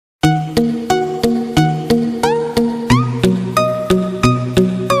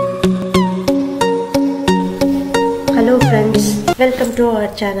to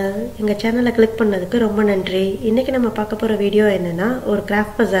our channel. எங்க சேனலை click பண்ணதுக்கு ரொம்ப நன்றி. இன்னைக்கு நம்ம பார்க்க போற வீடியோ என்னன்னா ஒரு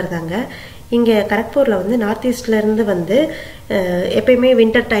கிராஃப்ட் பஜார் தாங்க. இங்க கரக்பூர்ல வந்து நார்த் ஈஸ்ட்ல இருந்து வந்து எப்பவுமே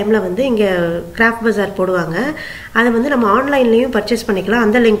வின்டர் டைம்ல வந்து இங்க கிராஃப்ட் பஜார் போடுவாங்க. அதை வந்து நம்ம ஆன்லைன்லயும் பர்ச்சேஸ் பண்ணிக்கலாம்.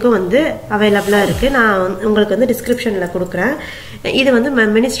 அந்த லிங்க்கும் வந்து அவைலபிளா இருக்கு. நான் உங்களுக்கு வந்து டிஸ்கிரிப்ஷன்ல கொடுக்குறேன். இது வந்து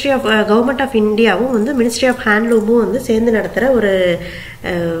மினிஸ்ட்ரி ஆஃப் கவர்மெண்ட் ஆஃப் இந்தியாவும் வந்து மினிஸ்ட்ரி ஆஃப் ஹேண்ட்லூமும் வந்து சேர்ந்து நடத்துற ஒரு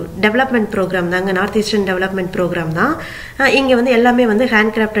டெவலப்மெண்ட் ப்ரோக்ராம் தாங்க. நார்த் ஈஸ்டர்ன் டெவலப்மெண்ட் ப்ரோக்ராம் தான். இங்க வந்து எல்லாமே வந்து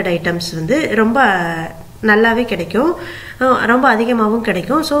ஹேண்ட் கிராஃப்டட் ஐட்டம்ஸ் வந்து ரொம்ப நல்லாவே கிடைக்கும், ரொம்ப அதிகமாகவும்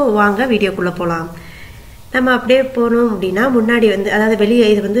கிடைக்கும். ஸோ வாங்க வீடியோக்குள்ளே போகலாம். நம்ம அப்படியே போனோம் அப்படின்னா முன்னாடி வந்து அதாவது வெளியே,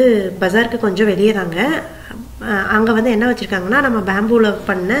 இது வந்து பஜாருக்கு கொஞ்சம் வெளியே தாங்க. அங்கே வந்து என்ன வச்சுருக்காங்கன்னா நம்ம பேம்பூவில்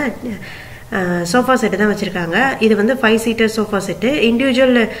பண்ண சோஃபா செட்டு தான் வச்சுருக்காங்க. இது வந்து 5 seater sofa set.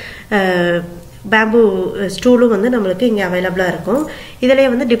 Individual bamboo ஸ்டூலும் வந்து நம்மளுக்கு இங்கே அவைலபிளாக இருக்கும். இதிலே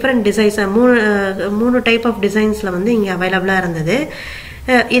வந்து டிஃப்ரெண்ட் டிசைன்ஸ் மூணு டைப் ஆஃப் டிசைன்ஸில் வந்து இங்கே அவைலபிளாக இருந்தது.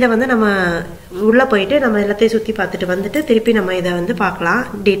 இதை வந்து நம்ம உள்ளே போயிட்டு நம்ம எல்லாத்தையும் சுற்றி பார்த்துட்டு வந்துட்டு திருப்பி நம்ம இதை வந்து பார்க்கலாம்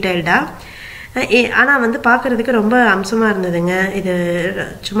டீட்டெயில்டாக. ஆனால் வந்து பார்க்குறதுக்கு ரொம்ப அம்சமாக இருந்ததுங்க. இது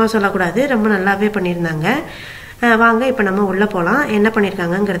சும்மா சொல்லக்கூடாது, ரொம்ப நல்லாவே பண்ணியிருந்தாங்க. வாங்க இப்போ நம்ம உள்ளே போகலாம், என்ன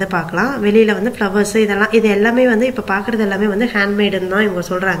பண்ணியிருக்காங்கங்கிறத பார்க்கலாம். வெளியில் வந்து ஃப்ளவர்ஸு இது எல்லாமே வந்து இப்போ பார்க்குறது எல்லாமே வந்து ஹேண்ட்மேடுன்னு தான் இவங்க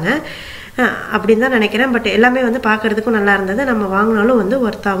சொல்கிறாங்க. அப்படின்னு தான் நினைக்கிறேன். பட் எல்லாமே வந்து பார்க்குறதுக்கும் நல்லா இருந்தது. நம்ம வாங்கினாலும் வந்து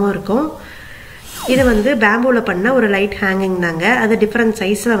ஒர்த்தாகவும் இருக்கும். இது வந்து பேம்பூவில் பண்ண ஒரு லைட் ஹேங்கிங் தாங்க. அது டிஃப்ரெண்ட்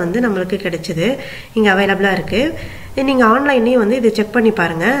சைஸில் வந்து நம்மளுக்கு கிடைச்சிது, இங்கே அவைலபிளாக இருக்குது. நீங்கள் ஆன்லைன்லேயும் வந்து இது செக் பண்ணி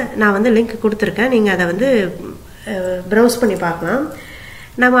பாருங்கள். நான் வந்து லிங்க் கொடுத்துருக்கேன், நீங்கள் அதை வந்து ப்ரௌஸ் பண்ணி பார்க்கலாம்.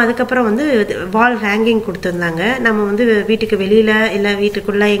 நம்ம அதுக்கப்புறம் வந்து வால் ஹேங்கிங் கொடுத்துருந்தாங்க. நம்ம வந்து வீட்டுக்கு வெளியில் இல்லை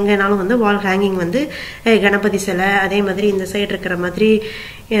வீட்டுக்குள்ளே எங்கேனாலும் வந்து வால் ஹேங்கிங் வந்து கணபதி சிலை, அதே மாதிரி இந்த சைடு இருக்கிற மாதிரி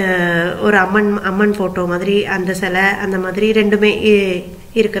ஒரு அம்மன் ஃபோட்டோ மாதிரி அந்த சிலை, அந்த மாதிரி ரெண்டுமே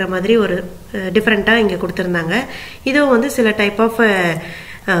இருக்கிற மாதிரி ஒரு டிஃப்ரெண்ட்டாக இங்கே கொடுத்துருந்தாங்க. இதுவும் வந்து சில டைப் ஆஃப்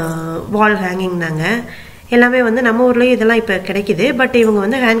வால் ஹேங்கிங் தாங்க. எல்லாமே வந்து நம்ம ஊர்லேயும் இதெல்லாம் இப்போ கிடைக்கிது. பட் இவங்க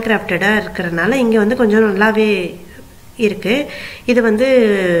வந்து ஹேண்ட் கிராஃப்டடாக இருக்கிறனால இங்கே வந்து கொஞ்சம் நல்லாவே இருக்கு. இது வந்து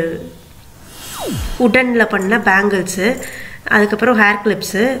உடனில் பண்ண பேங்கிள்ஸு, அதுக்கப்புறம் ஹேர்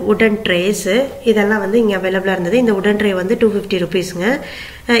கிளிப்ஸு, உடன் ட்ரேஸு, இதெல்லாம் வந்து இங்கே அவைலபிளாக இருந்தது. இந்த உடன் ட்ரே வந்து 250 ருபீஸுங்க.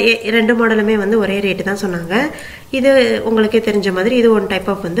 ரெண்டு மாடலுமே வந்து ஒரே ரேட்டு தான் சொன்னாங்க. இது உங்களுக்கே தெரிஞ்ச மாதிரி இது ஒன் டைப்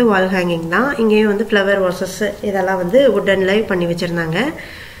ஆஃப் வந்து வால் ஹேங்கிங் தான். இங்கேயும் வந்து ஃப்ளவர் வாசஸ் இதெல்லாம் வந்து உடனில் பண்ணி வச்சுருந்தாங்க.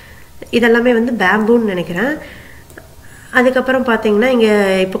 இதெல்லாமே வந்து பேம்பூன்னு நினைக்கிறேன். அதுக்கப்புறம் பார்த்தீங்கன்னா இங்கே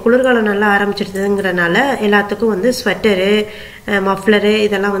இப்போ குளிர்காலம் நல்லா ஆரம்பிச்சிடுதுங்கிறனால எல்லாத்துக்கும் வந்து ஸ்வெட்டரு, மஃப்ளரு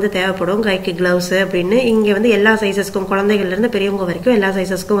இதெல்லாம் வந்து தேவைப்படும், கைக்கு க்ளவுஸு அப்படின்னு. இங்கே வந்து எல்லா சைஸஸ்க்கும், குழந்தைகள்லேருந்து பெரியவங்க வரைக்கும் எல்லா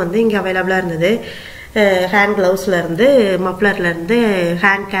சைஸஸ்க்கும் வந்து இங்கே அவைலபிளாக இருந்தது. ஹேண்ட் க்ளவுஸ்லேருந்து மஃப்ளர்லேருந்து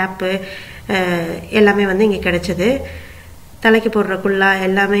ஹேண்ட் கேப்பு எல்லாமே வந்து இங்கே கிடைச்சிது. தலைக்கு போடுற குல்லா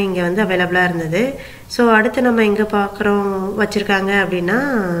எல்லாமே இங்கே வந்து அவைலபிளாக இருந்தது. ஸோ அடுத்து நம்ம எங்கே பார்க்குறோம் வச்சுருக்காங்க அப்படின்னா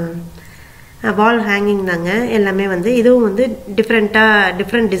வால் ஹேங்கிங் தாங்க. எல்லாமே வந்து இதுவும் வந்து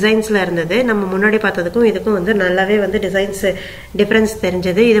டிஃப்ரெண்ட் டிசைன்ஸில் இருந்தது. நம்ம முன்னாடி பார்த்ததுக்கும் இதுக்கும் வந்து நல்லாவே வந்து டிஃப்ரென்ஸ்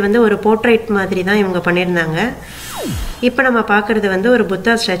தெரிஞ்சது. இது வந்து ஒரு போர்ட்ரைட் மாதிரி தான் இவங்க பண்ணியிருந்தாங்க. இப்போ நம்ம பார்க்குறது வந்து ஒரு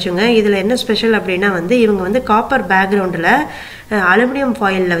புத்தா ஸ்டாச்சுங்க. இதில் என்ன ஸ்பெஷல் அப்படின்னா வந்து இவங்க வந்து காப்பர் பேக்ரவுண்டில் அலுமினியம்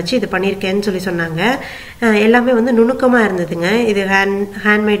ஃபாயிலில் வச்சு இது பண்ணியிருக்கேன்னு சொல்லி சொன்னாங்க. எல்லாமே வந்து நுணுக்கமாக இருந்ததுங்க. இது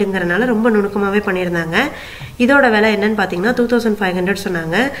ஹேண்ட்மேடுங்கிறனால ரொம்ப நுணுக்கமாகவே பண்ணியிருந்தாங்க. இதோட விலை என்னன்னு பார்த்தீங்கன்னா 2500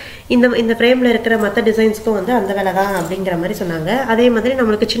 சொன்னாங்க. இந்த ஃப்ரேமில் இருக்கிற மற்ற டிசைன்ஸ்க்கும் வந்து அந்த விலை தான் அப்படிங்கிற மாதிரி சொன்னாங்க. அதே மாதிரி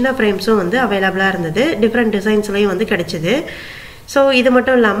நம்மளுக்கு சின்ன ஃப்ரேம்ஸும் வந்து அவைலபிளாக இருந்தது. டிஃப்ரெண்ட் டிசைன்ஸ்லையும் வந்து கிடைச்சிது. ஸோ இது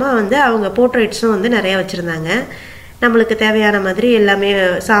மட்டும் இல்லாமல் வந்து அவங்க போர்ட்ரேட்ஸும் வந்து நிறையா வச்சுருந்தாங்க. நம்மளுக்கு தேவையான மாதிரி எல்லாமே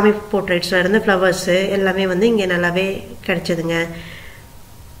சாமி போர்ட்ரேட்ஸ்லேருந்து ஃப்ளவர்ஸு எல்லாமே வந்து இங்கே நல்லாவே கிடைச்சிதுங்க.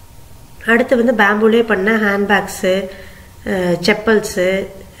 அடுத்து வந்து பேம்பூலே பண்ண ஹேண்ட்பேக்ஸு, செப்பல்ஸு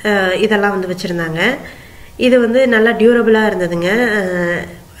இதெல்லாம் வந்து வச்சுருந்தாங்க. இது வந்து நல்லா டியூரபிளாக இருந்ததுங்க.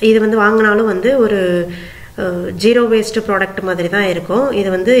 இது வந்து வாங்கினாலும் வந்து ஒரு 0 வேஸ்ட் ப்ராடக்ட் மாதிரி தான் இருக்கும். இது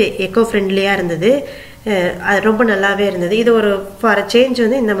வந்து எக்கோ ஃப்ரெண்ட்லியாக இருந்தது. அது ரொம்ப நல்லாவே இருந்தது. இது ஒரு ஃபார் சேஞ்ச்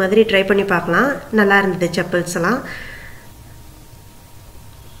வந்து இந்த மாதிரி ட்ரை பண்ணி பார்க்கலாம். நல்லா இருந்தது செப்பல்ஸ் எல்லாம்.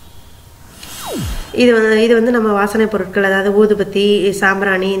 இது வந்து நம்ம வாசனை பொருட்கள், அதாவது ஊதுபத்தி,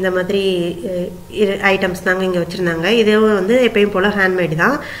 சாம்பிராணி இந்த மாதிரி ஐட்டம்ஸ் தாங்க இங்கே வச்சுருந்தாங்க. இதுவும் வந்து எப்பயும் போல் ஹேண்ட்மேடு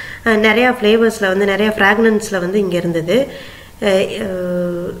தான். நிறையா ஃப்ளேவர்ஸில் வந்து நிறையா ஃப்ராக்னன்ஸில் வந்து இங்கே இருந்தது.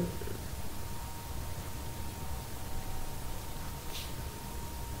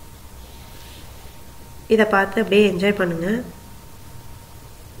 இதை பார்த்து அப்படியே என்ஜாய் பண்ணுங்க.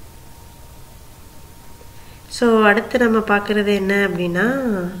 ஸோ அடுத்து நம்ம பார்க்குறது என்ன அப்படின்னா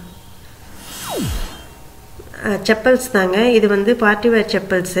செப்பல்ஸ் தாங்க. இது வந்து பார்ட்டி வேர்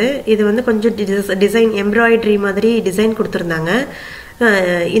செப்பல்ஸு. இது வந்து கொஞ்சம் டிசைன் எம்ப்ராய்டரி மாதிரி டிசைன் கொடுத்துருந்தாங்க.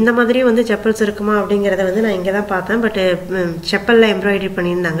 இந்த மாதிரி வந்து செப்பல்ஸ் இருக்குமா அப்படிங்கிறத வந்து நான் இங்கே தான் பார்த்தேன். பட் செப்பலில் எம்ப்ராய்டரி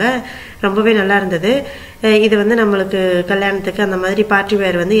பண்ணியிருந்தாங்க, ரொம்பவே நல்லா இருந்தது. இது வந்து நம்மளுக்கு கல்யாணத்துக்கு அந்த மாதிரி பார்ட்டி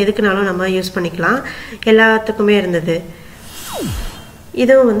வேர் வந்து எதுக்குனாலும் நம்ம யூஸ் பண்ணிக்கலாம், எல்லாத்துக்குமே இருந்தது.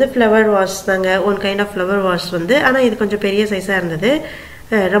 இதுவும் வந்து ஃப்ளவர் வாஷ் தாங்க, one kind of flower wash வந்து. ஆனால் இது கொஞ்சம் பெரிய சைஸாக இருந்தது,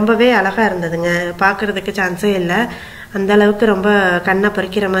 ரொம்பவே அழகாக இருந்ததுங்க. பார்க்குறதுக்கு சான்ஸே இல்லை, அந்த அளவுக்கு ரொம்ப கண்ணை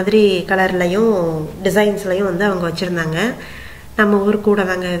பறிக்கிற மாதிரி கலர்லையும் டிசைன்ஸ்லையும் வந்து அவங்க வச்சுருந்தாங்க. நம்ம ஊர் கூட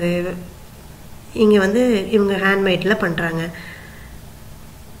தாங்க இது. இங்கே வந்து இவங்க ஹேண்ட்மேடில் பண்ணுறாங்க.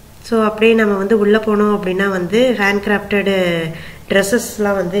 ஸோ அப்படியே நம்ம வந்து உள்ளே போனோம் அப்படின்னா வந்து ஹேண்ட் கிராஃப்டடு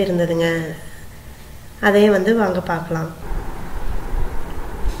ட்ரெஸ்ஸஸ்லாம் வந்து இருந்ததுங்க, அதையும் வந்து வாங்க பார்க்கலாம்.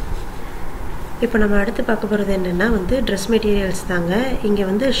 இப்போ நம்ம அடுத்து பார்க்க போகிறது என்னென்னா வந்து ட்ரெஸ் மெட்டீரியல்ஸ் தாங்க. இங்கே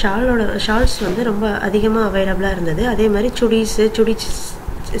வந்து ஷால்ஸ் வந்து ரொம்ப அதிகமாக அவைலபிளாக இருந்தது. அதே மாதிரி சுடி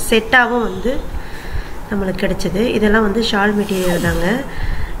செட்டாகவும் வந்து நம்மளுக்கு கிடைச்சிது. இதெல்லாம் வந்து ஷால் மெட்டீரியல் தாங்க,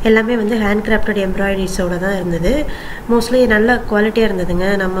 எல்லாமே வந்து ஹேண்ட் கிராஃப்டட் எம்ப்ராய்டரிஸோடு தான் இருந்தது. மோஸ்ட்லி நல்ல குவாலிட்டியாக இருந்ததுங்க.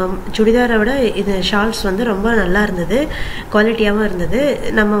 நம்ம சுடிதாரை விட இது ஷால்ஸ் வந்து ரொம்ப நல்லா இருந்தது, குவாலிட்டியாகவும் இருந்தது.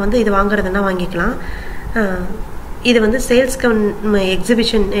 நம்ம வந்து இது வாங்குறதுனா வாங்கிக்கலாம். இது வந்து சேல்ஸ் கம்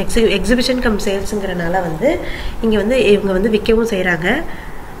எக்ஸிபிஷன் கம் சேல்ஸுங்கிறனால வந்து இங்கே வந்து இவங்க வந்து விற்கவும் செய்கிறாங்க.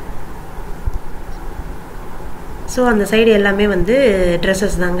 ஸோ அந்த சைடு எல்லாமே வந்து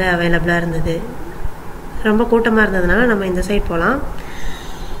ட்ரெஸ்ஸஸ் தாங்க அவைலபிளாக இருந்தது. ரொம்ப கூட்டமாக இருந்ததுனால நம்ம இந்த சைடு போகலாம்.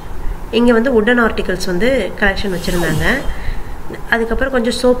 இங்கே வந்து உட்டன் ஆர்டிகல்ஸ் வந்து கலெக்ஷன் வச்சுருந்தாங்க. அதுக்கப்புறம்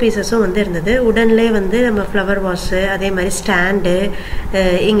கொஞ்சம் சோப் பீசஸும் வந்து இருந்தது. உடன்லேயே வந்து நம்ம ஃப்ளவர் வாஷு, அதே மாதிரி ஸ்டாண்டு,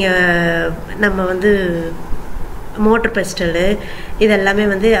 இங்கே நம்ம வந்து மோட்டர் பெஸ்டலு, இது எல்லாமே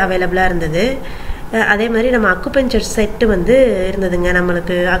வந்து அவைலபிளாக இருந்தது. அதே மாதிரி நம்ம அக்குபஞ்சர் செட்டு வந்து இருந்ததுங்க.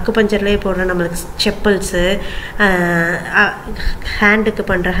 நம்மளுக்கு அக்குபஞ்சர்லேயே போடுற நம்மளுக்கு செப்பல்ஸு, ஹேண்டுக்கு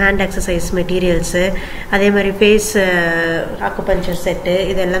பண்ணுற ஹேண்ட் எக்ஸசைஸ் மெட்டீரியல்ஸு, அதே மாதிரி ஃபேஸ் அக்குபஞ்சர் செட்டு,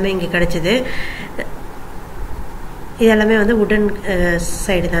 இது எல்லாமே இங்கே கிடச்சிது. இதெல்லாமே வந்து உடன்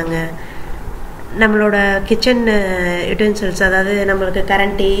சைடு தாங்க. நம்மளோட கிச்சன் யுட்டென்சில்ஸ், அதாவது நம்மளுக்கு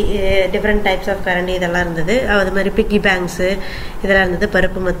கரண்டி, டிஃப்ரெண்ட் டைப்ஸ் ஆஃப் கரண்டி இதெல்லாம் இருந்தது. அது மாதிரி பிக்கி பேங்க்ஸு இதெல்லாம் இருந்தது.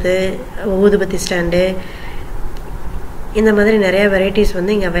 பருப்பு மத்து, ஊதுபத்தி ஸ்டாண்டு, இந்த மாதிரி நிறைய வெரைட்டிஸ்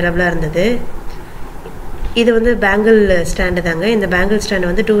வந்து இங்கே அவைலபிளாக இருந்தது. இது வந்து பேங்கிள் ஸ்டாண்டு தாங்க. இந்த பேங்கிள்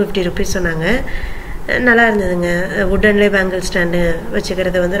ஸ்டாண்டு வந்து 250 rupees சொன்னாங்க. நல்லா இருந்ததுங்க. உட்டன்லேயே பேங்கிள் ஸ்டாண்டு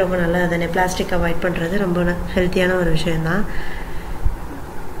வச்சுக்கிறது வந்து ரொம்ப நல்லா தானே. பிளாஸ்டிக் அவாய்ட் பண்ணுறது ரொம்ப ஹெல்த்தியான ஒரு விஷயந்தான்.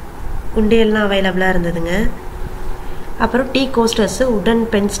 உண்டியல்லாம் அவைலபிளாக இருந்ததுங்க. அப்புறம் டீ கோஸ்டர்ஸு, உடன்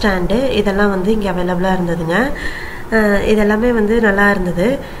பென் ஸ்டாண்டு, இதெல்லாம் வந்து இங்கே அவைலபிளாக இருந்ததுங்க. இதெல்லாமே வந்து நல்லா இருந்தது.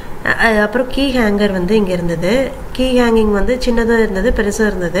 அப்புறம் கீ ஹேங்கர் வந்து இங்கே இருந்தது. கீ ஹேங்கிங் வந்து சின்னதாக இருந்தது,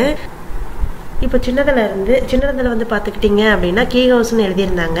 பெருசாக இருந்தது. இப்போ சின்னதில் வந்து பார்த்துக்கிட்டிங்க அப்படின்னா கீ ஹவுஸ்ன்னு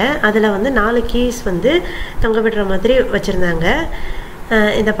எழுதியிருந்தாங்க. அதில் வந்து 4 கீஸ் வந்து தொங்க விடுற மாதிரி வச்சுருந்தாங்க.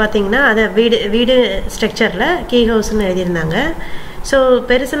 இதை பார்த்தீங்கன்னா அதை வீடு ஸ்ட்ரக்சரில் கீ ஹவுஸ்ன்னு எழுதியிருந்தாங்க. ஸோ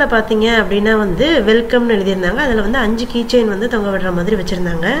பெருசில் பார்த்தீங்க அப்படின்னா வந்து வெல்கம்னு எழுதியிருந்தாங்க. அதில் வந்து 5 கீ செயின் வந்து தொங்க விடுற மாதிரி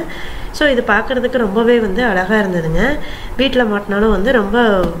வச்சுருந்தாங்க. ஸோ இது பார்க்குறதுக்கு ரொம்பவே வந்து அழகாக இருந்ததுங்க. வீட்டில் மாட்டினாலும் வந்து ரொம்ப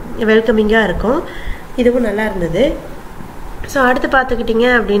வெல்கமிங்காக இருக்கும். இதுவும் நல்லா இருந்தது. ஸோ அடுத்து பார்த்துக்கிட்டிங்க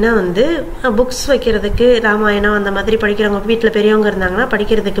அப்படின்னா வந்து புக்ஸ் வைக்கிறதுக்கு, ராமாயணம் அந்த மாதிரி படிக்கிறவங்க வீட்டில் பெரியவங்க இருந்தாங்கன்னா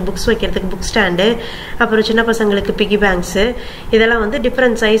படிக்கிறதுக்கு புக்ஸ் வைக்கிறதுக்கு புக் ஸ்டாண்டு, அப்புறம் சின்ன பசங்களுக்கு பிக்கி பேங்க்ஸு, இதெல்லாம் வந்து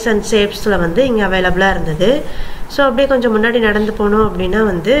டிஃப்ரெண்ட் சைஸ் அண்ட் ஷேப்ஸில் வந்து இங்கே அவைலபிளாக இருந்தது. ஸோ அப்படியே கொஞ்சம் முன்னாடி நடந்து போனோம் அப்படின்னா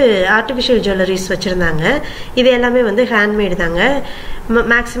வந்து ஆர்டிஃபிஷியல் ஜுவல்லரிஸ் வச்சுருந்தாங்க. இது எல்லாமே வந்து ஹேண்ட்மேடு தாங்க.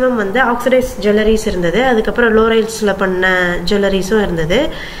 மேக்ஸிமம் வந்து ஆக்சிடைஸ் ஜுவல்லரிஸ் இருந்தது. அதுக்கப்புறம் லோரைல்ஸில் பண்ண ஜுவல்லரிஸும் இருந்தது.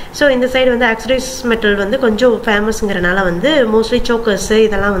 ஸோ இந்த சைடு வந்து ஆக்சிடைஸ் மெட்டல் வந்து கொஞ்சம் ஃபேமஸ்ங்கிறனால வந்து மோஸ்ட்லி சோக்கர்ஸு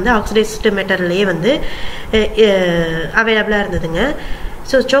இதெல்லாம் வந்து ஆக்சிடைஸ்டு மெட்டல்லையே வந்து அவைலபிளாக இருந்ததுங்க.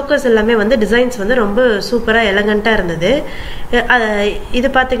 ஸோ சோக்கர்ஸ் எல்லாமே வந்து டிசைன்ஸ் வந்து ரொம்ப சூப்பராக எலகண்ட்டாக இருந்தது. இது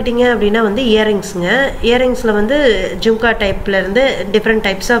பார்த்துக்கிட்டிங்க அப்படின்னா வந்து இயரிங்ஸுங்க. இயரிங்ஸில் வந்து jhumka டைப்லேருந்து different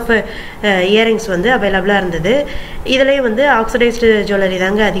types of earrings வந்து அவைலபிளாக இருந்தது. இதுலேயே வந்து ஆக்சிடைஸ்டு ஜுவல்லரி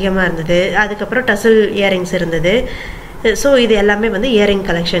தாங்க அதிகமாக இருந்தது. அதுக்கப்புறம் டசில் இயரிங்ஸ் இருந்தது. ஸோ இது எல்லாமே வந்து இயரிங்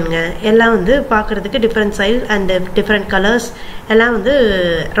கலெக்ஷனுங்க. எல்லாம் வந்து பார்க்குறதுக்கு different size and different colours எல்லாம் வந்து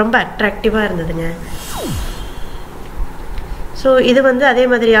ரொம்ப அட்ராக்டிவாக இருந்ததுங்க. ஸோ இது வந்து அதே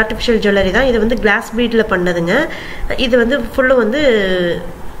மாதிரி ஆர்டிஃபிஷியல் ஜுவல்லரி தான். இது வந்து கிளாஸ் பீடில் பண்ணதுங்க. இது வந்து ஃபுல்லும் வந்து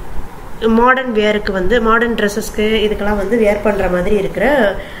மாடர்ன் வேருக்கு வந்து மாடர்ன் ட்ரெஸ்ஸஸ்க்கு இதுக்கெல்லாம் வந்து வேர் பண்ணுற மாதிரி இருக்கிற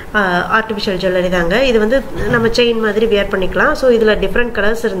ஆர்டிஃபிஷியல் ஜுவல்லரி தாங்க. இது வந்து நம்ம செயின் மாதிரி வேர் பண்ணிக்கலாம். ஸோ இதில் டிஃப்ரெண்ட்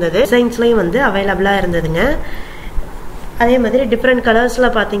கலர்ஸ் இருந்தது. டிசைன்ஸ்லையும் வந்து அவைலபிளாக இருந்ததுங்க. அதே மாதிரி டிஃப்ரெண்ட்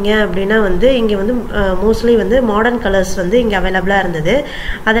கலர்ஸில் பார்த்தீங்க அப்படின்னா வந்து இங்கே வந்து மோஸ்ட்லி வந்து மாடர்ன் கலர்ஸ் வந்து இங்கே அவைலபிளாக இருந்தது.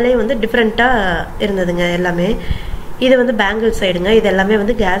 அதுலேயும் வந்து டிஃப்ரெண்ட்டாக இருந்ததுங்க எல்லாமே. இது வந்து பேங்கிள் சைடுங்க. இது எல்லாமே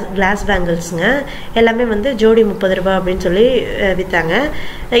வந்து கிளாஸ் பேங்கிள்ஸுங்க. எல்லாமே வந்து ஜோடி 30 ரூபாய் அப்படின்னு சொல்லி விற்றாங்க.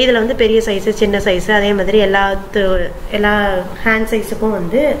 இதில் வந்து பெரிய சைஸு, சின்ன சைஸு, அதே மாதிரி எல்லா ஹேண்ட் சைஸுக்கும்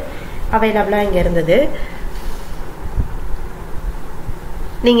வந்து அவைலபிளாக இங்கே இருந்தது.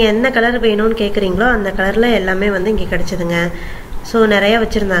 நீங்கள் என்ன கலர் வேணும்னு கேட்குறீங்களோ அந்த கலரில் எல்லாமே வந்து இங்கே கிடச்சிதுங்க. ஸோ நிறையா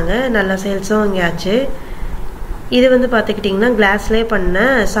வச்சுருந்தாங்க. நல்ல சேல்ஸும் இங்கே ஆச்சு. இது வந்து பார்த்துக்கிட்டிங்கன்னா கிளாஸ்லேயே பண்ண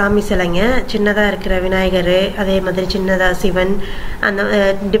சாமி சிலைங்க. சின்னதாக இருக்கிற விநாயகர், அதே மாதிரி சின்னதாக சிவன், அந்த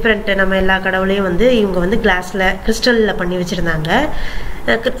டிஃப்ரெண்ட்டு நம்ம எல்லா கடவுளையும் வந்து இவங்க வந்து கிளாஸில் கிறிஸ்டலில் பண்ணி வச்சுருந்தாங்க.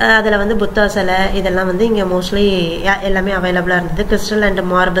 அதில் வந்து புத்தா சிலை இதெல்லாம் வந்து இங்கே மோஸ்ட்லி எல்லாமே அவைலபிளாக இருந்தது. கிறிஸ்டல் அண்ட்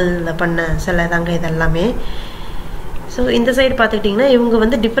மார்பிளில் பண்ண சிலை தாங்க இதெல்லாமே. ஸோ இந்த சைடு பார்த்துக்கிட்டிங்கன்னா இவங்க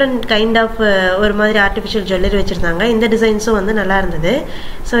வந்து டிஃப்ரெண்ட் கைண்ட் ஆஃப் ஒரு மாதிரி ஆர்டிஃபிஷியல் ஜுவல்லரி வச்சுருந்தாங்க. இந்த டிசைன்ஸும் வந்து நல்லா இருந்தது.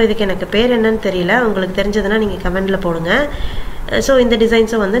 ஸோ இதுக்கு எனக்கு பேர் என்னன்னு தெரியல, உங்களுக்கு தெரிஞ்சதுன்னா நீங்கள் கமெண்டில் போடுங்க. ஸோ இந்த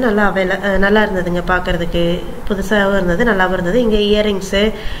டிசைன்ஸும் வந்து நல்லா இருந்ததுங்க. பார்க்குறதுக்கு புதுசாகவும் இருந்தது, நல்லாவும் இருந்தது. இங்கே இயரிங்ஸு,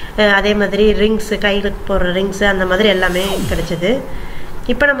 அதே மாதிரி ரிங்ஸு, கையில் போடுற ரிங்ஸு, அந்த மாதிரி எல்லாமே கிடைச்சிது.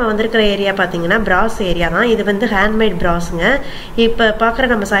 இப்போ நம்ம வந்திருக்கிற ஏரியா பார்த்தீங்கன்னா பிராஸ் ஏரியா தான். இது வந்து ஹேண்ட்மேட் பிராஸுங்க. இப்போ பார்க்குற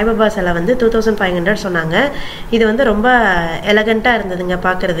நம்ம சாய்பாபா சிலை வந்து 2500 சொன்னாங்க. இது வந்து ரொம்ப எலகண்ட்டாக இருந்ததுங்க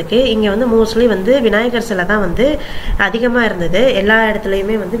பார்க்குறதுக்கு. இங்கே வந்து மோஸ்ட்லி வந்து விநாயகர் சிலை தான் வந்து அதிகமாக இருந்தது. எல்லா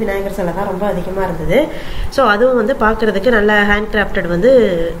இடத்துலையுமே வந்து விநாயகர் சிலை தான் ரொம்ப அதிகமாக இருந்தது. ஸோ அதுவும் வந்து பார்க்குறதுக்கு நல்ல ஹேண்ட் கிராஃப்டட் வந்து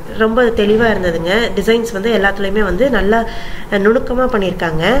ரொம்ப தெளிவாக இருந்ததுங்க. டிசைன்ஸ் வந்து எல்லாத்துலேயுமே வந்து நல்லா நுணுக்கமாக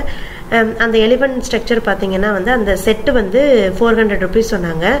பண்ணியிருக்காங்க. அந்த எலிஃபண்ட் ஸ்ட்ரக்சர் பார்த்தீங்கன்னா வந்து அந்த செட்டு வந்து 400 ருபீஸ்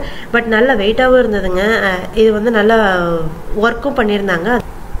சொன்னாங்க. பட் நல்ல வெயிட்டாகவும் இருந்ததுங்க. இது வந்து நல்லா ஒர்க்கும் பண்ணியிருந்தாங்க.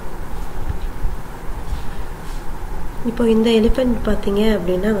 இப்போ இந்த எலிஃபண்ட் பார்த்தீங்க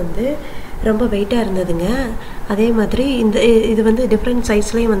அப்படின்னா வந்து ரொம்ப வெயிட்டாக இருந்ததுங்க. அதே மாதிரி இது வந்து டிஃப்ரெண்ட்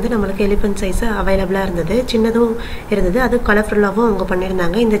சைஸ்லேயும் வந்து நம்மளுக்கு எலிஃபண்ட் சைஸு அவைலபிளாக இருந்தது. சின்னதும் இருந்தது, அது கலர்ஃபுல்லாகவும் அவங்க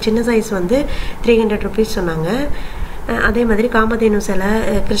பண்ணியிருந்தாங்க. இந்த சின்ன சைஸ் வந்து 300 ருபீஸ் சொன்னாங்க. அதே மாதிரி காமதேனு சிலை,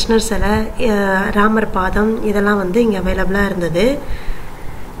 கிருஷ்ணர் சிலை, ராமர் பாதம் இதெல்லாம் வந்து இங்கே அவைலபிளாக இருந்தது.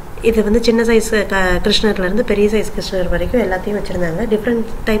 இது வந்து சின்ன சைஸ் கிருஷ்ணர்லேருந்து பெரிய சைஸ் கிருஷ்ணர் வரைக்கும் எல்லாத்தையும் வச்சுருந்தாங்க.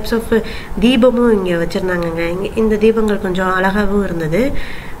 டிஃப்ரெண்ட் டைப்ஸ் ஆஃப் தீபமும் இங்கே வச்சுருந்தாங்கங்க. இந்த தீபங்கள் கொஞ்சம் அழகாகவும் இருந்தது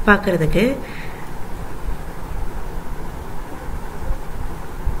பார்க்குறதுக்கு.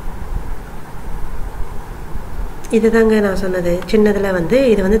 இதுதாங்க நான் சொன்னது. சின்னதில் வந்து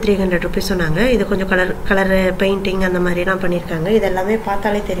இது வந்து 300 ருபீஸ் சொன்னாங்க. இது கொஞ்சம் கலர் பெயிண்டிங் அந்த மாதிரிலாம் பண்ணியிருக்காங்க. இது எல்லாமே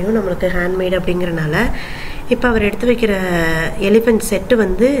பார்த்தாலே தெரியும் நம்மளுக்கு ஹேண்ட்மேட் அப்படிங்கிறனால. இப்போ அவர் எடுத்து வைக்கிற எலிஃபென்ட் செட்டு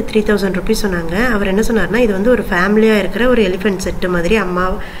வந்து 3000 ருபீஸ் சொன்னாங்க. அவர் என்ன சொன்னார்னா இது வந்து ஒரு ஃபேமிலியாக இருக்கிற ஒரு எலிஃபென்ட் செட்டு மாதிரி, அம்மா,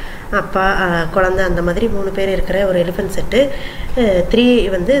 அப்பா, குழந்தை அந்த மாதிரி 3 பேர் இருக்கிற ஒரு எலிஃபென்ட் செட்டு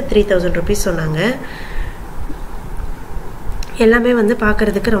 3000 ருபீஸ் சொன்னாங்க. எல்லாமே வந்து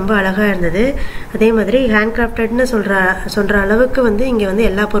பார்க்குறதுக்கு ரொம்ப அழகாக இருந்தது. அதே மாதிரி ஹேண்ட் கிராஃப்டட்னு சொல்கிற அளவுக்கு வந்து இங்கே வந்து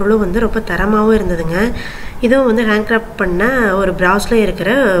எல்லா பொருளும் வந்து ரொம்ப தரமாகவும் இருந்ததுங்க. இதுவும் வந்து ஹேண்ட் கிராஃப்ட் பண்ண ஒரு பிராஸில் இருக்கிற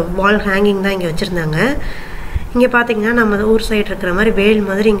வால் ஹேங்கிங் தான் இங்கே வச்சுருந்தாங்க. இங்கே பார்த்தீங்கன்னா நம்ம ஊர் சைடு இருக்கிற மாதிரி வேல்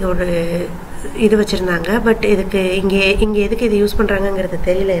மாதிரி இங்கே ஒரு இது வச்சுருந்தாங்க. பட் இதுக்கு இங்கே எதுக்கு இது யூஸ் பண்ணுறாங்கங்கிறது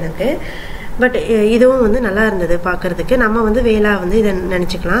தெரியல எனக்கு. பட் இதுவும் வந்து நல்லா இருந்தது பார்க்குறதுக்கு. நம்ம வந்து வேலாக வந்து இதை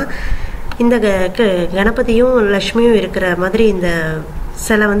நினச்சிக்கலாம். இந்த கணபதியும் லக்ஷ்மியும் இருக்கிற மாதிரி இந்த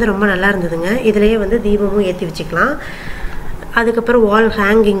சிலை வந்து ரொம்ப நல்லா இருந்ததுங்க. இதுலேயே வந்து தீபமும் ஏற்றி வச்சுக்கலாம். அதுக்கப்புறம் வால்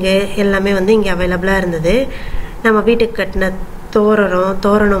ஹேங்கிங்கு எல்லாமே வந்து இங்கே அவைலபிளாக இருந்தது. நம்ம வீட்டுக்கு கட்டின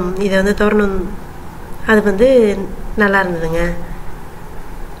தோரணம் இது வந்து தோரணம் அது வந்து நல்லா இருந்ததுங்க.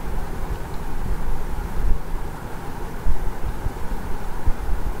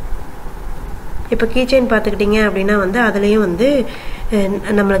 இப்போ கீச்செயின் பார்த்துக்கிட்டிங்க அப்படின்னா வந்து அதுலேயும் வந்து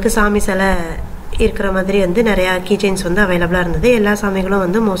நம்மளுக்கு சாமி சிலை இருக்கிற மாதிரி வந்து நிறையா கீச்செயின்ஸ் வந்து அவைலபிளாக இருந்தது. எல்லா சாமிகளும்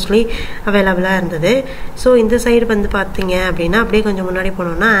வந்து மோஸ்ட்லி அவைலபிளாக இருந்தது. ஸோ இந்த சைடு வந்து பார்த்தீங்க அப்படின்னா அப்படியே கொஞ்சம் முன்னாடி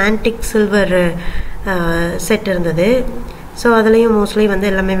போனோம்னா ஆன்டிக் சில்வர் செட் இருந்தது. ஸோ அதுலேயும் மோஸ்ட்லி வந்து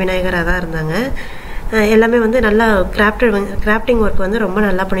எல்லாமே விநாயகராக தான் இருந்தாங்க. எல்லாமே வந்து நல்லா கிராஃப்டிங் ஒர்க் வந்து ரொம்ப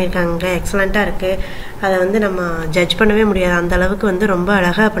நல்லா பண்ணியிருக்காங்க. எக்ஸலண்ட்டாக இருக்குது. அதை வந்து நம்ம ஜட்ஜ் பண்ணவே முடியாது, அந்த அளவுக்கு வந்து ரொம்ப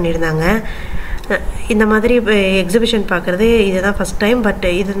அழகாக பண்ணியிருந்தாங்க. இந்த மாதிரி எக்ஸிபிஷன் பார்க்குறது இதுதான் ஃபஸ்ட் டைம். பட்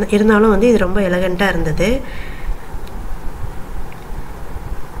இது இருந்தாலும் வந்து இது ரொம்ப எலகண்ட்டாக இருந்தது.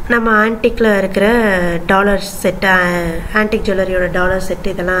 நம்ம ஆன்டிக்கில் இருக்கிற dollar set, antique ஜுவல்லரியோட dollar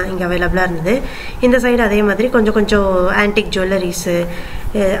set இதெல்லாம் இங்கே அவைலபிளாக இருந்தது. இந்த சைடு அதே மாதிரி கொஞ்சம் antique jewelleries,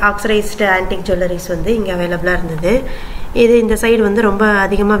 oxidised antique jewelleries வந்து இங்கே அவைலபிளாக இருந்தது. இந்த சைடு வந்து ரொம்ப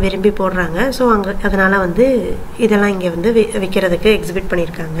அதிகமாக விரும்பி போடுறாங்க. ஸோ அதனால் வந்து இதெல்லாம் இங்கே வந்து விற்கிறதுக்கு எக்ஸிபிட்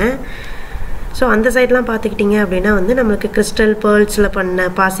பண்ணியிருக்காங்க. ஸோ அந்த சைட்லாம் பார்த்துக்கிட்டிங்க அப்படின்னா வந்து நம்மளுக்கு கிறிஸ்டல் பேர்ல்ஸில் பண்ண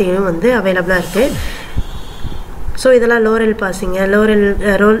பாசியும் வந்து அவைலபிளாக இருக்குது. ஸோ இதெல்லாம் லோரெல் பாசிங்க.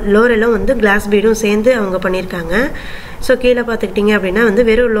 லோரெலும் வந்து கிளாஸ் பீடும் சேர்ந்து அவங்க பண்ணியிருக்காங்க. ஸோ கீழே பார்த்துக்கிட்டிங்க அப்படின்னா வந்து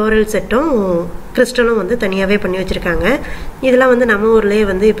வெறும் லோரெல் செட்டும் கிறிஸ்டலும் வந்து தனியாகவே பண்ணி வச்சுருக்காங்க. இதெல்லாம் வந்து நம்ம ஊர்லேயே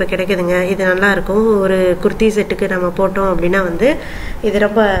வந்து இப்போ கிடைக்குதுங்க. இது நல்லாயிருக்கும். ஒரு குர்த்தி செட்டுக்கு நம்ம போட்டோம் அப்படின்னா வந்து இது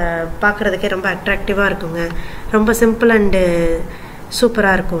ரொம்ப பார்க்குறதுக்கே ரொம்ப அட்ராக்டிவாக இருக்குங்க. ரொம்ப சிம்பிள் அண்டு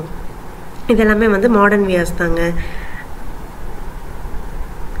சூப்பராக இருக்கும். இதெல்லாமே வந்து மாடர்ன் வியர்ஸ் தாங்க.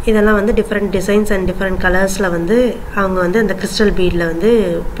 இதெல்லாம் வந்து டிஃப்ரெண்ட் டிசைன்ஸ் அண்ட் டிஃப்ரெண்ட் கலர்ஸில் வந்து அவங்க வந்து அந்த கிறிஸ்டல் பீடில் வந்து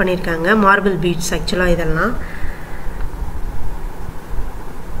பண்ணியிருக்காங்க. மார்பிள் பீட்ஸ் ஆக்சுவலாக இதெல்லாம்.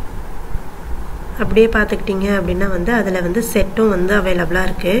 அப்படியே பார்த்துக்கிட்டிங்க அப்படின்னா வந்து அதில் வந்து செட்டும் வந்து அவைலபிளாக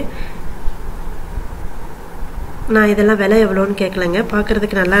இருக்குது. நான் இதெல்லாம் விலை எவ்வளோன்னு கேட்கலங்க.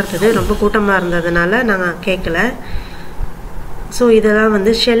 பார்க்குறதுக்கு நல்லா இருந்தது. ரொம்ப கூட்டமாக இருந்ததுனால நான் கேட்கல. ஸோ இதெல்லாம்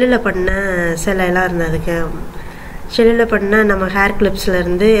வந்து ஷெல்லில் பண்ண சிலையெல்லாம் இருந்ததுங்க. ஷெல்லில் பண்ண நம்ம ஹேர்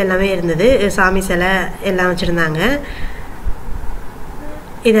கிளிப்ஸ்லேருந்து எல்லாமே இருந்தது. சாமி சிலை எல்லாம் வச்சுருந்தாங்க.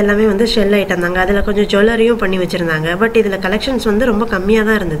 இதெல்லாமே வந்து ஷெல் ஐட்டம் தாங்க. அதில் கொஞ்சம் ஜுவல்லரியும் பண்ணி வச்சுருந்தாங்க. பட் இதில் கலெக்ஷன்ஸ் வந்து ரொம்ப கம்மியாக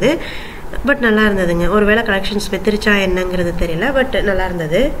தான் இருந்தது. பட் நல்லா இருந்ததுங்க. ஒரு வேளை கலெக்ஷன்ஸ் வித்துருச்சா என்னங்கிறது தெரியல. பட் நல்லா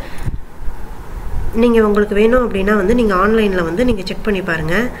இருந்தது. நீங்கள் உங்களுக்கு வேணும் அப்படின்னா வந்து நீங்கள் ஆன்லைனில் வந்து நீங்கள் செக் பண்ணி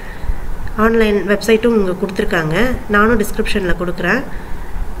பாருங்கள். ஆன்லைன் வெப்சைட்டும் இங்கே கொடுத்துருக்காங்க. நானும் டிஸ்கிரிப்ஷனில் கொடுக்குறேன்.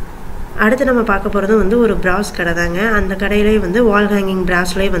 அடுத்து நம்ம பார்க்க போகிறதும் வந்து ஒரு பிராஸ் கடை தாங்க. அந்த கடையிலே வந்து வால் ஹேங்கிங்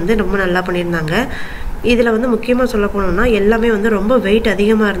பிராஸ்லேயே வந்து ரொம்ப நல்லா பண்ணியிருந்தாங்க. இதில் வந்து முக்கியமாக சொல்ல போனோம்னா எல்லாமே வந்து ரொம்ப வெயிட்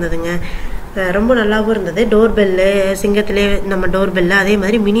அதிகமாக இருந்ததுங்க. ரொம்ப நல்லாவும் இருந்தது. டோர் பெல்லு, சிங்கத்திலே நம்ம டோர் பெல்லு, அதே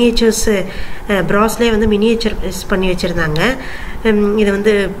மாதிரி மினியேச்சர்ஸ் பிராஸ்லேயே வந்து மினியேச்சர்ஸ் பண்ணி வச்சுருந்தாங்க. இது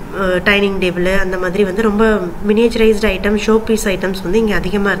வந்து டைனிங் டேபிள் அந்த மாதிரி வந்து ரொம்ப மினியேச்சரைஸ்டு ஐட்டம், ஷோ பீஸ் ஐட்டம்ஸ் வந்து இங்கே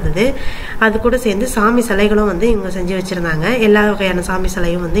அதிகமாக இருந்தது. அது கூட சேர்ந்து சாமி சிலைகளும் வந்து இவங்க செஞ்சு வச்சுருந்தாங்க. எல்லா வகையான சாமி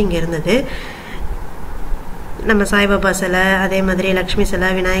சிலையும் வந்து இங்கே இருந்தது. நம்ம சாய்பாபா சிலை, அதே மாதிரி லக்ஷ்மி சிலை,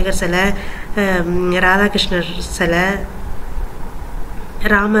 விநாயகர் சிலை, ராதாகிருஷ்ணர் சிலை,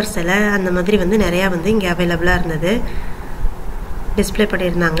 ராமர் சிலை, அந்த மாதிரி வந்து நிறையா வந்து இங்கே அவைலபிளாக இருந்தது. டிஸ்பிளே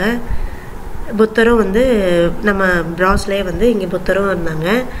பண்ணியிருந்தாங்க. புத்தரும் வந்து நம்ம பிராஸ்லேயே வந்து இங்கே புத்தரும் இருந்தாங்க.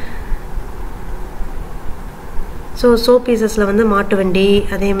 ஸோ பீசஸில் வந்து மாட்டு வண்டி,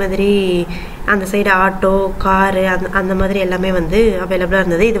 அதே மாதிரி அந்த சைடு ஆட்டோ, காரு, அந்த மாதிரி எல்லாமே வந்து அவைலபிளாக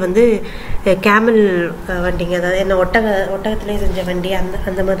இருந்தது. இது வந்து கேமல் வண்டிங்க. அதாவது என்ன ஒட்டகத்திலே செஞ்ச வண்டி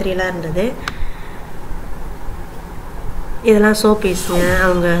அந்த மாதிரிலாம் இருந்தது. இதெல்லாம் ஷோ பீஸுங்க.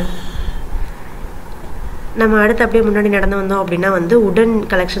 அவங்க நம்ம அடுத்து அப்படியே முன்னாடி நடந்து வந்தோம் அப்படின்னா வந்து உடன்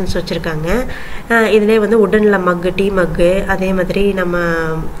கலெக்ஷன்ஸ் வச்சுருக்காங்க. இதிலே வந்து உடனில் மக்கு, டீ மக்கு, அதே மாதிரி நம்ம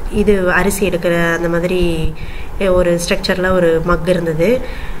இது அரிசி எடுக்கிற அந்த மாதிரி ஒரு ஸ்ட்ரக்சரில் ஒரு மக் இருந்தது.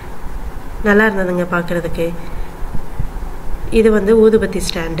 நல்லா இருந்ததுங்க பார்க்குறதுக்கு. இது வந்து ஊதுபத்தி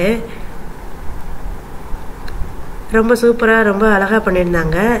ஸ்டாண்டு. ரொம்ப சூப்பராக ரொம்ப அழகாக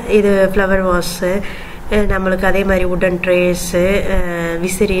பண்ணியிருந்தாங்க. இது ஃப்ளவர் வாஷு, நம்மளுக்கு அதே மாதிரி உடன் ட்ரேஸு,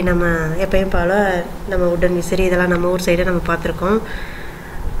 விசிறி, நம்ம எப்பயும் போல நம்ம உடன் விசிறி, இதெல்லாம் நம்ம ஊர் சைடு நம்ம பார்த்துருக்கோம்.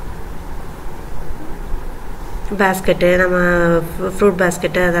 பேஸ்கெட்டு, நம்ம ஃப்ரூட்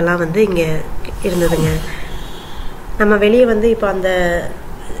பேஸ்கெட்டு, அதெல்லாம் வந்து இங்கே இருந்ததுங்க. நம்ம வெளியே வந்து இப்போ அந்த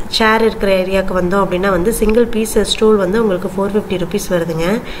சேர் இருக்கிற ஏரியாவுக்கு வந்தோம் அப்படின்னா வந்து சிங்கிள் பீஸ் ஸ்டூல் வந்து உங்களுக்கு 450 ருபீஸ் வருதுங்க.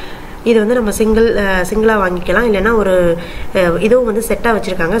 இது வந்து நம்ம சிங்கிளாக வாங்கிக்கலாம். இல்லைன்னா ஒரு இதுவும் வந்து செட்டாக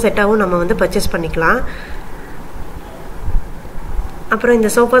வச்சுருக்காங்க. செட்டாகவும் நம்ம வந்து பர்ச்சேஸ் பண்ணிக்கலாம். அப்புறம்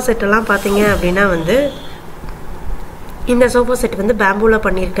இந்த சோஃபா செட்டெல்லாம் பார்த்தீங்க அப்படின்னா வந்து இந்த சோஃபா செட் வந்து பேம்பூவில்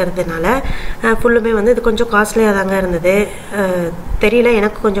பண்ணியிருக்கிறதுனால ஃபுல்லுமே வந்து இது கொஞ்சம் காஸ்ட்லியாக தாங்க இருந்தது. தெரியல,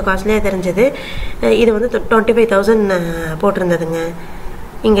 எனக்கு கொஞ்சம் காஸ்ட்லியாக தெரிஞ்சது. இது வந்து 25,000 போட்டிருந்ததுங்க.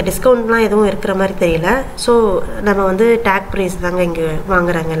 இங்கே டிஸ்கவுண்ட்லாம் எதுவும் இருக்கிற மாதிரி தெரியல. ஸோ நம்ம வந்து டேக் ப்ரைஸ் தாங்க இங்கே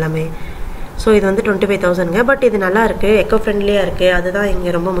வாங்குறாங்க எல்லாமே. ஸோ இது வந்து 25,000ங்க. பட் இது நல்லா இருக்குது, எக்கோ ஃப்ரெண்ட்லியாக இருக்குது. அதுதான்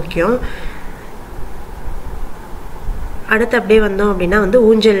இங்கே ரொம்ப முக்கியம். அடுத்து அப்படியே வந்தோம் அப்படின்னா வந்து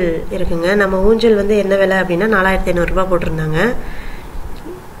ஊஞ்சல் இருக்குங்க. நம்ம ஊஞ்சல் வந்து என்ன விலை அப்படின்னா 4,500 போட்டிருந்தாங்க.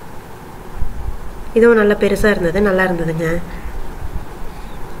 இதுவும் நல்லா பெருசாக இருந்தது, நல்லா இருந்ததுங்க.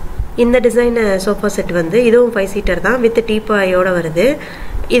 இந்த டிசைன் சோஃபா செட் வந்து இதுவும் 5 சீட்டர் தான், வித் டீப்பாயோட வருது.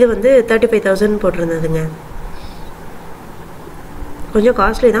 இது வந்து 35,000 போட்டிருந்ததுங்க. கொஞ்சம்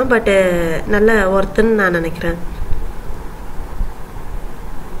காஸ்ட்லி தான், பட் நல்ல ஒர்த்துன்னு நான் நினைக்கிறேன்.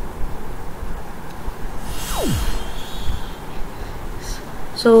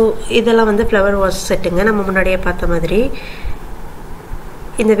 ஸோ இதெல்லாம் வந்து ஃப்ளவர் வாஷ் செட்டுங்க, நம்ம முன்னாடியே பார்த்த மாதிரி.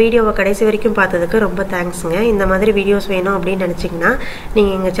 இந்த வீடியோவை கடைசி வரைக்கும் பார்த்ததுக்கு ரொம்ப தேங்க்ஸுங்க. இந்த மாதிரி வீடியோஸ் வேணும் அப்படின்னு நினச்சிங்கன்னா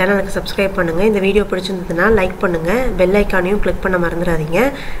நீங்கள் எங்கள் சேனலுக்கு சப்ஸ்கிரைப் பண்ணுங்கள். இந்த வீடியோ பிடிச்சிருந்ததுன்னா லைக் பண்ணுங்கள். பெல் ஐக்கானையும் கிளிக் பண்ண மறந்துடாதீங்க.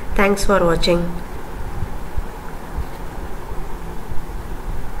 தேங்க்ஸ் ஃபார் வாட்சிங்.